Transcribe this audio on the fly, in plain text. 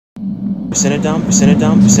Percentage dump, percentage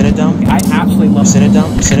dump, percentage dump. I absolutely love percentage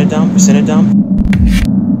dump, percentage dump, percentage dump.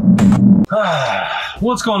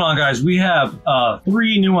 What's going on, guys? We have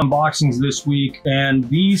 3 new unboxings this week, and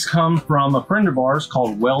these come from a friend of ours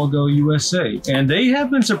called Wellgo USA, and they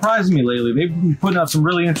have been surprising me lately. They've been putting out some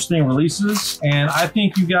really interesting releases, and I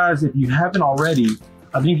think you guys, if you haven't already,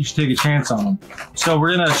 I think you should take a chance on them. So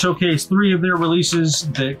we're gonna showcase 3 of their releases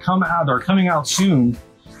that are coming out soon,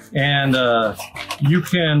 and you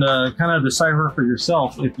can kind of decipher for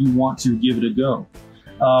yourself if you want to give it a go.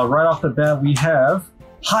 Right off the bat, we have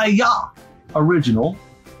Hiya Original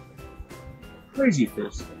Crazy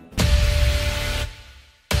Fist.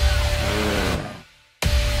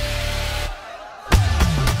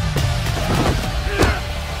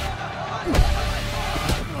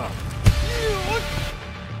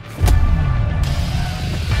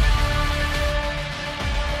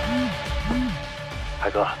海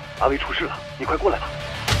哥，阿威出事了，你快过来吧。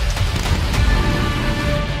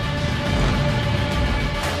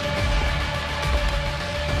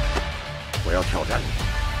我要挑战你。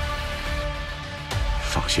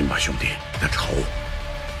放心吧，兄弟，你的仇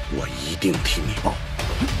我一定替你报。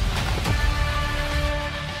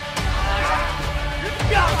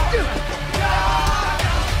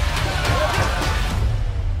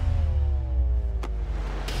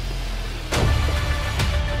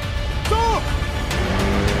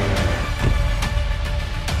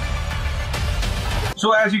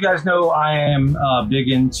So as you guys know, I am big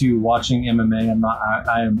into watching MMA.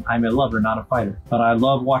 I'm a lover, not a fighter, but I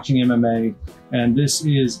love watching MMA. And this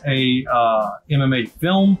is a MMA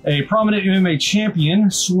film. A prominent MMA champion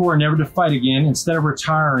swore never to fight again. Instead of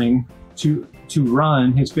retiring to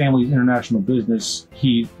run his family's international business,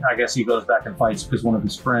 I guess he goes back and fights because one of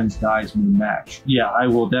his friends dies in the match. Yeah, I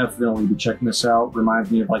will definitely be checking this out. Reminds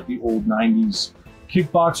me of like the old 90s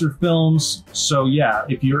kickboxer films. So yeah,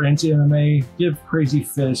 if you're into MMA, give Crazy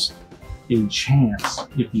Fist a chance,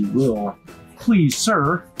 if you will. Please,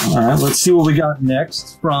 sir. All right, let's see what we got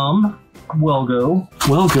next from Wellgo.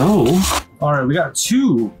 All right, we got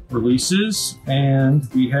 2 releases, and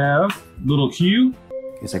we have Little Q.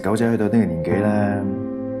 其實狗仔去到呢個年紀咧，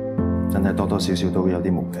真係多多少少都會有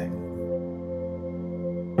啲毛病。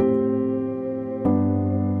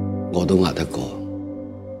我都壓得過，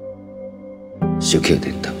小 Q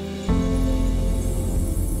定得。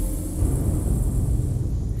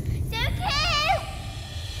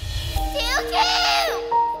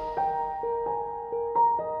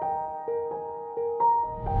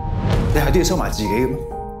你係都要收埋自己嘅咩？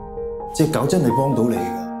隻狗真係幫到你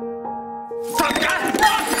㗎。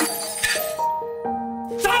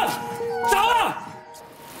走啊！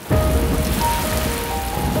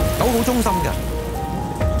狗好忠心㗎，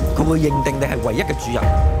佢會認定你係唯一嘅主人。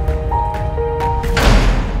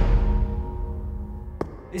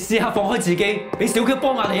你試下放開自己，俾小 Q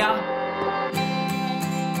幫下你啊！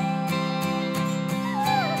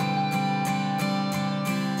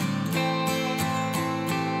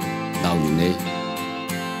鬧完你，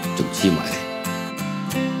仲黐埋你。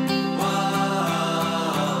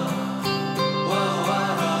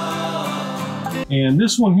And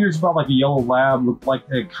this one here is about like a yellow lab, looked like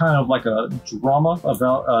a kind of like a drama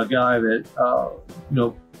about a guy that,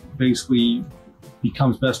 basically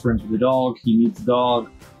becomes best friends with the dog. He meets the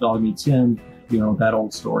dog meets him, that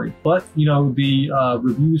old story. But, the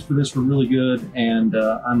reviews for this were really good, and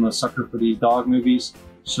I'm a sucker for these dog movies.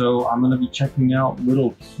 So I'm going to be checking out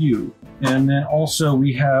Little Q. And then also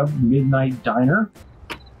we have Midnight Diner.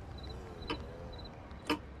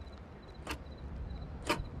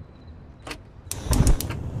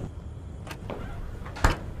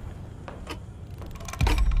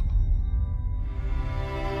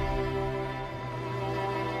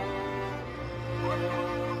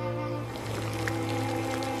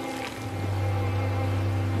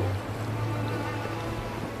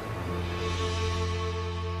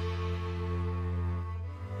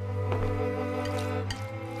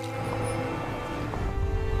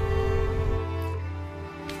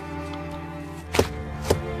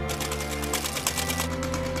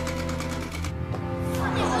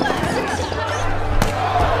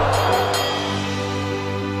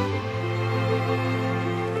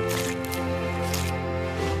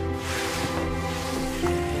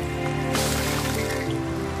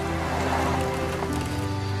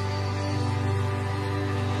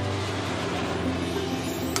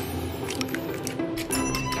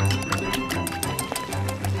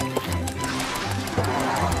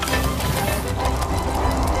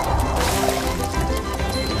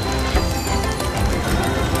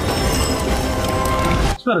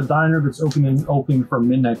 It's about a diner that's open from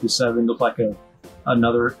midnight to 7. Looks like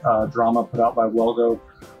another drama put out by Wellgo.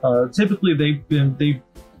 Typically they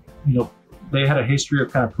had a history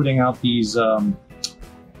of kind of putting out these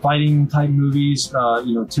fighting type movies,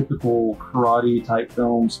 typical karate type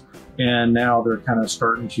films, and now they're kind of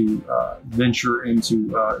starting to venture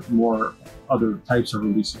into more other types of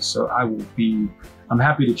releases. So I'm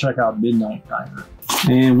happy to check out Midnight Diner.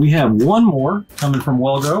 And we have one more coming from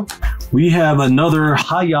Welgo. We have another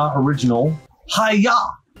Haya original, Haya,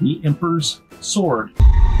 the Emperor's Sword.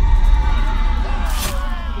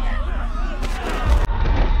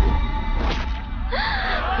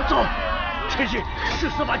 走，陈氏，是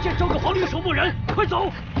司马剑交给皇帝守墓人，快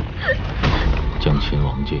走！将秦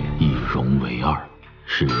王剑一融为二，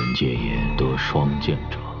世人皆言得双剑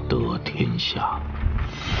者得天下。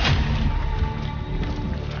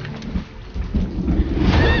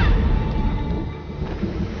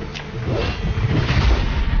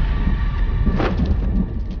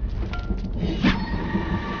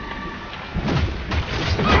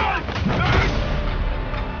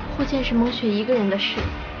 护剑是孟雪一个人的事。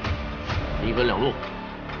兵分两路，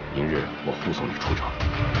明日我护送你出城。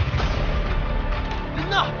人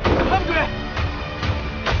呢？开不追？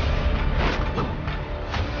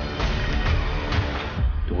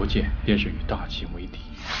夺剑便是与大秦为敌，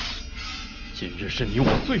今日是你我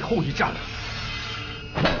最后一战了。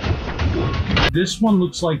 This one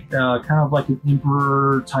looks like kind of like an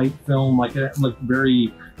Emperor type film, like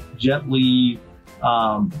very Jet Li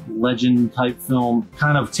legend type film,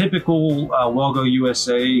 kind of typical Welgo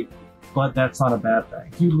USA, but that's not a bad thing.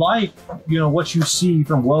 If you like, what you see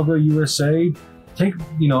from Welgo USA,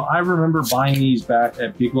 I remember buying these back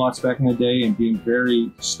at Big Lots back in the day and being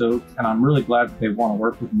very stoked, and I'm really glad that they want to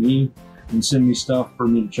work with me and send me stuff for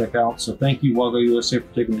me to check out. So thank you, Welgo USA,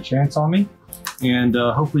 for taking a chance on me. And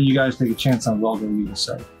hopefully you guys take a chance on Welgo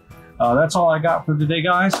USA. That's all I got for today,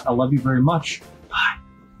 guys. I love you very much. Bye.